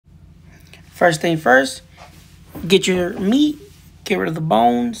First thing first, get your meat, get rid of the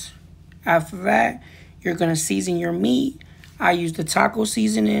bones. After that, you're gonna season your meat. I used the taco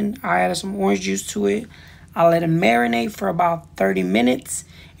seasoning. I added some orange juice to it. I let it marinate for about 30 minutes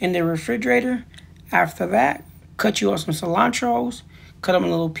in the refrigerator. After that, cut you up some cilantros, cut them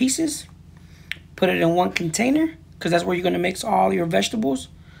in little pieces, put it in one container because that's where you're gonna mix all your vegetables.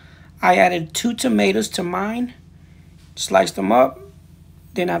 I added 2 tomatoes to mine, sliced them up.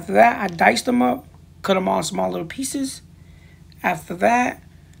 Then after that, I diced them up, cut them all in small little pieces. After that,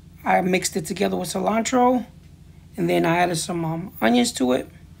 I mixed it together with cilantro, and then I added some onions to it.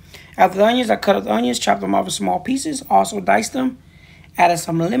 After the onions, I cut up the onions, chopped them off in small pieces, also diced them, added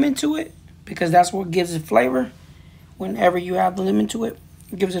some lemon to it because that's what gives it flavor. Whenever you have the lemon to it,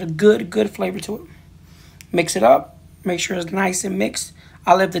 it gives it a good flavor to it. Mix it up, make sure it's nice and mixed.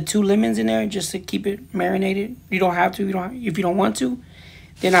 I left the 2 lemons in there just to keep it marinated. You don't have to, if you don't want to.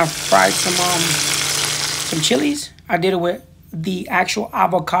 Then I fried some chilies. I did it with the actual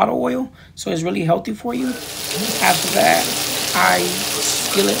avocado oil, so it's really healthy for you. After that, I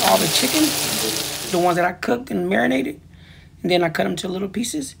skillet all the chicken, the ones that I cooked and marinated, and then I cut them to little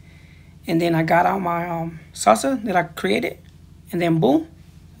pieces. And then I got out my salsa that I created, and then boom,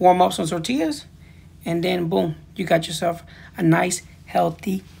 warm up some tortillas, and then boom, you got yourself a nice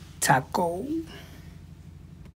healthy taco.